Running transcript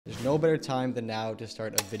There's no better time than now to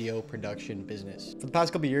start a video production business. For the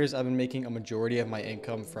past couple of years, I've been making a majority of my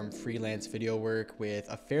income from freelance video work with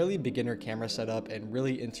a fairly beginner camera setup and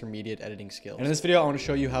really intermediate editing skills. And in this video, I want to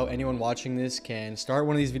show you how anyone watching this can start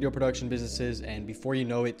one of these video production businesses and before you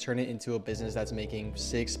know it, turn it into a business that's making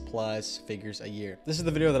 6+ figures a year. This is the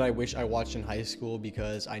video that I wish I watched in high school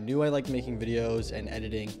because I knew I liked making videos and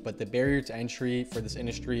editing, but the barrier to entry for this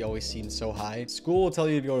industry always seemed so high. School will tell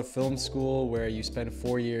you to go to film school where you spend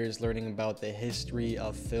 4 years learning about the history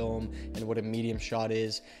of film and what a medium shot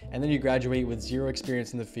is, and then you graduate with zero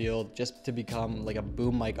experience in the field just to become like a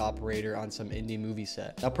boom mic operator on some indie movie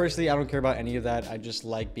set. Now personally, I don't care about any of that. I just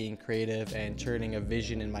like being creative and turning a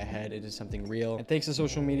vision in my head into something real. And thanks to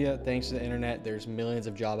social media, thanks to the internet, there's millions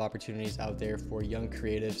of job opportunities out there for young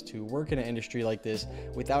creatives to work in an industry like this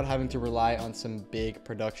without having to rely on some big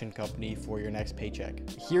production company for your next paycheck.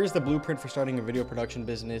 Here's the blueprint for starting a video production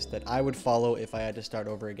business that I would follow if I had to start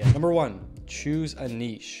over again. Number 1, choose a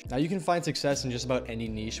niche. Now you can find success in just about any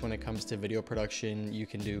niche when it comes to video production. You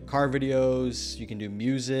can do car videos, you can do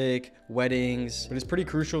music, weddings, but it's pretty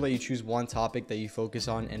crucial that you choose one topic that you focus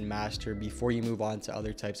on and master before you move on to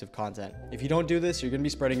other types of content. If you don't do this, you're gonna be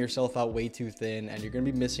spreading yourself out way too thin and you're gonna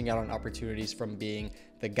be missing out on opportunities from being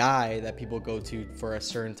the guy that people go to for a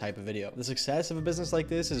certain type of video. The success of a business like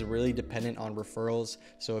this is really dependent on referrals.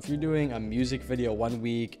 So if you're doing a music video one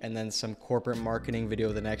week and then some corporate marketing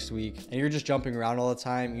video the next week, and you're just jumping around all the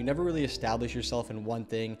time, you never really establish yourself in one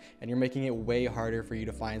thing, and you're making it way harder for you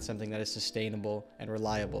to find something that is sustainable and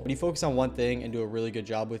reliable. When you focus on one thing and do a really good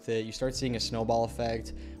job with it, you start seeing a snowball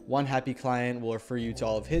effect. One happy client will refer you to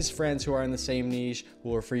all of his friends who are in the same niche,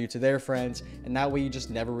 will refer you to their friends, and that way you just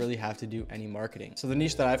never really have to do any marketing. So the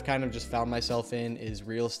niche that I've kind of just found myself in is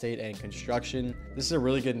real estate and construction. This is a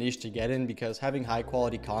really good niche to get in because having high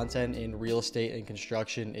quality content in real estate and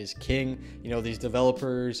construction is king. You know, these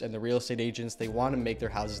developers and the real estate agents, they want to make their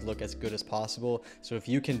houses look as good as possible. So if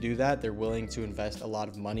you can do that, they're willing to invest a lot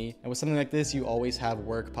of money. And with something like this, you always have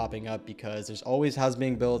work popping up because there's always houses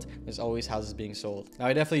being built, there's always houses being sold. Now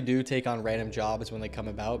I definitely do take on random jobs when they come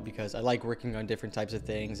about because I like working on different types of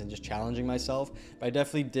things and just challenging myself, but I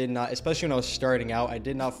definitely did not, especially when I was starting out, I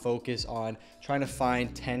did not focus on trying to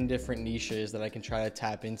find 10 different niches that I can try to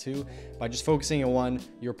tap into. By just focusing on one,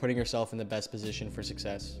 you're putting yourself in the best position for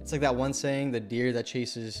success. It's like that one saying, the deer that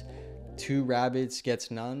chases 2 rabbits gets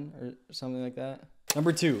none, or something like that.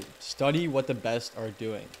 Number 2, study what the best are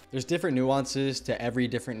doing. There's different nuances to every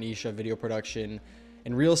different niche of video production.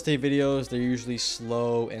 In real estate videos, they're usually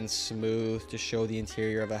slow and smooth to show the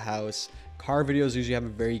interior of a house. Car videos usually have a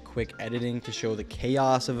very quick editing to show the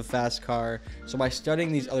chaos of a fast car. So by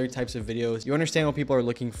studying these other types of videos, you understand what people are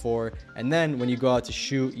looking for. And then when you go out to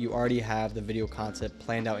shoot, you already have the video concept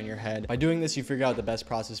planned out in your head. By doing this, you figure out the best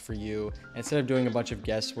process for you. Instead of doing a bunch of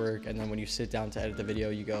guesswork, and then when you sit down to edit the video,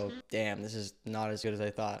 you go, damn, this is not as good as I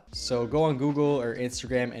thought. So go on Google or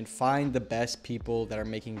Instagram and find the best people that are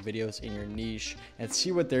making videos in your niche and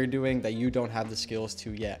see what they're doing that you don't have the skills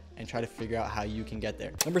to yet, and try to figure out how you can get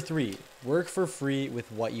there. Number 3, work for free with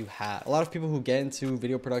what you have. A lot of people who get into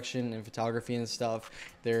video production and photography and stuff,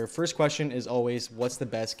 their first question is always, what's the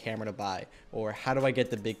best camera to buy? Or how do I get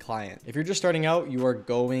the big client? If you're just starting out, you are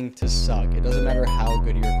going to suck. It doesn't matter how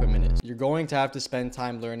good your equipment is. You're going to have to spend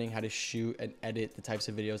time learning how to shoot and edit the types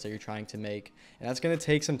of videos that you're trying to make. And that's going to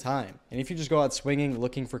take some time. And if you just go out swinging,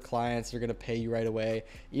 looking for clients, they're going to pay you right away.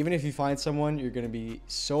 Even if you find someone, you're going to be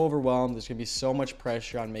so overwhelmed. There's going to be so much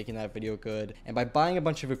pressure on making that video good. And by buying a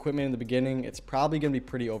bunch of equipment in the beginning, it's probably going to be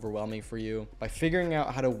pretty overwhelming for you. By figuring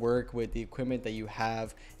out how to work with the equipment that you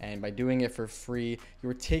have and by doing it for free,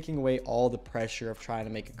 you're taking away all the pressure of trying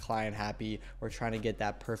to make a client happy or trying to get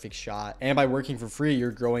that perfect shot. And by working for free,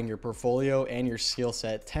 you're growing your portfolio and your skill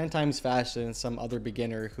set 10 times faster than some other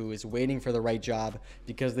beginner who is waiting for the right job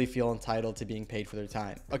because they feel entitled to being paid for their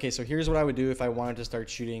time. Okay, so here's what I would do if I wanted to start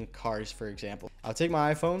shooting cars, for example. I'll take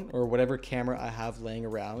my iPhone or whatever camera I have laying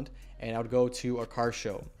around, and I would go to a car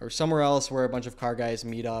show or somewhere else where a bunch of car guys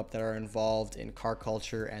meet up that are involved in car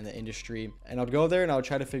culture and the industry. And I would go there and I would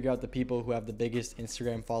try to figure out the people who have the biggest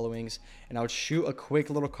Instagram followings, and I would shoot a quick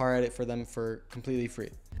little car edit for them for completely free.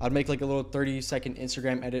 I'd make like a little 30-second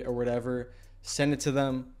Instagram edit or whatever, send it to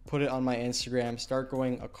them, put it on my Instagram, start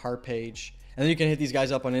growing a car page. And then you can hit these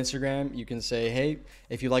guys up on Instagram. You can say, hey,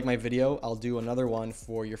 if you like my video, I'll do another one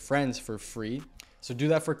for your friends for free. So do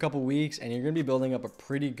that for a couple weeks and you're going to be building up a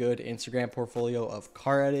pretty good Instagram portfolio of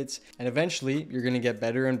car edits. And eventually you're going to get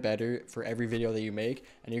better and better for every video that you make.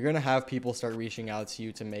 And you're going to have people start reaching out to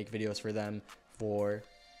you to make videos for them for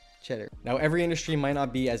cheddar. Now, every industry might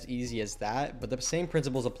not be as easy as that, but the same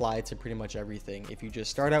principles apply to pretty much everything. If you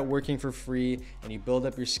just start out working for free and you build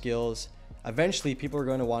up your skills, eventually people are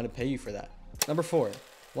going to want to pay you for that. Number 4,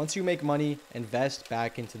 once you make money, invest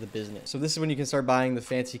back into the business. So this is when you can start buying the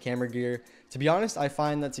fancy camera gear. To be honest, I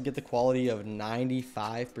find that to get the quality of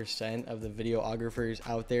 95% of the videographers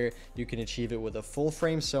out there, you can achieve it with a full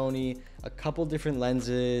frame Sony, a couple different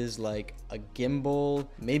lenses, like a gimbal,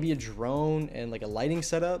 maybe a drone, and like a lighting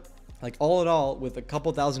setup. Like all in all, with a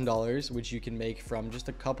couple $1,000s, which you can make from just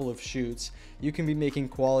a couple of shoots, you can be making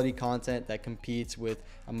quality content that competes with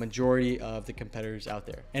a majority of the competitors out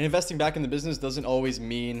there. And investing back in the business doesn't always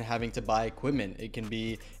mean having to buy equipment. It can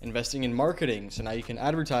be investing in marketing. So now you can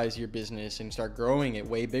advertise your business and start growing it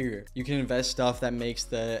way bigger. You can invest stuff that makes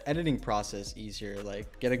the editing process easier,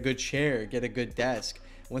 like get a good chair, get a good desk.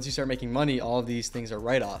 Once you start making money, all of these things are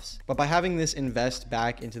write-offs. But by having this invest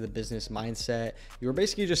back into the business mindset, you are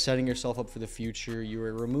basically just setting yourself up for the future. You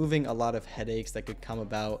are removing a lot of headaches that could come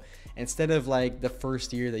about. Instead of like the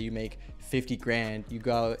first year that you make 50 grand, you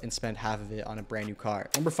go out and spend half of it on a brand new car.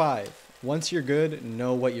 Number 5, once you're good,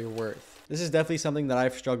 know what you're worth. This is definitely something that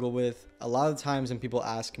I've struggled with. A lot of times when people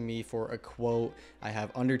ask me for a quote, I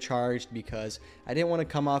have undercharged because I didn't want to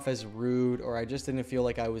come off as rude, or I just didn't feel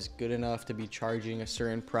like I was good enough to be charging a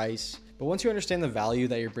certain price. But once you understand the value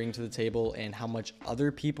that you're bringing to the table and how much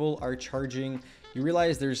other people are charging, you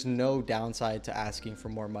realize there's no downside to asking for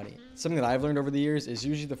more money. Something that I've learned over the years is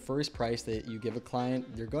usually the first price that you give a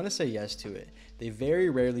client, they're going to say yes to it. They very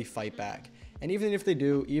rarely fight back. And even if they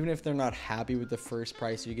do, even if they're not happy with the first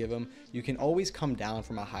price you give them, you can always come down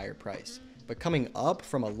from a higher price. But coming up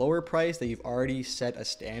from a lower price that you've already set a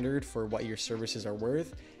standard for what your services are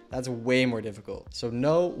worth, that's way more difficult. So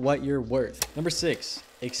know what you're worth. Number 6,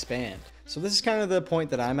 expand. So this is kind of the point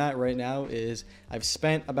that I'm at right now. Is I've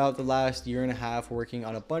spent about the last year and a half working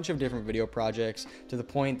on a bunch of different video projects to the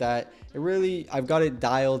point that I've got it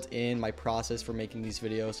dialed in, my process for making these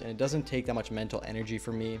videos, and it doesn't take that much mental energy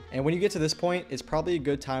for me. And when you get to this point, it's probably a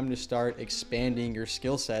good time to start expanding your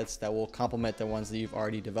skill sets that will complement the ones that you've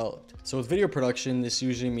already developed. So with video production, this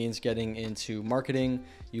usually means getting into marketing.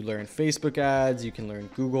 You learn Facebook ads, you can learn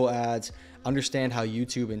Google ads, understand how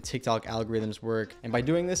YouTube and TikTok algorithms work. And by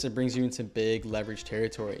doing this, it brings you into big leverage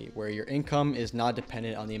territory where your income is not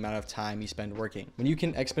dependent on the amount of time you spend working. When you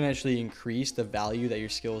can exponentially increase the value that your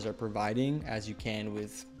skills are providing, as you can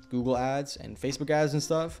with Google ads and Facebook ads and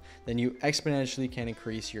stuff, then you exponentially can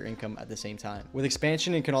increase your income at the same time. With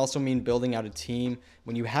expansion, it can also mean building out a team.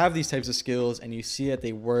 When you have these types of skills and you see that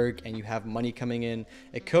they work and you have money coming in,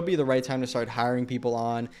 it could be the right time to start hiring people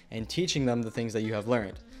on and teaching them the things that you have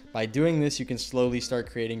learned. By doing this, you can slowly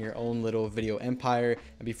start creating your own little video empire,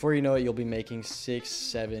 and before you know it, you'll be making 6,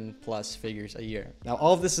 7+ figures a year. Now,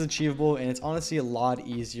 all of this is achievable, and it's honestly a lot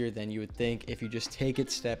easier than you would think if you just take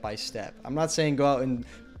it step by step. I'm not saying go out and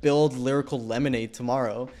build lyrical lemonade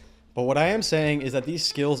tomorrow, but what I am saying is that these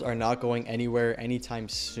skills are not going anywhere anytime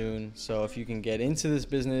soon. So if you can get into this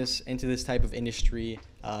business, into this type of industry,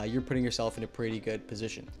 you're putting yourself in a pretty good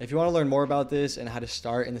position. If you want to learn more about this and how to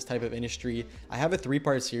start in this type of industry, I have a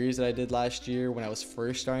 3-part series that I did last year when I was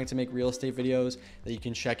first starting to make real estate videos that you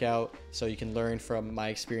can check out so you can learn from my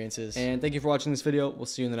experiences. And thank you for watching this video. We'll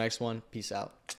see you in the next one. Peace out.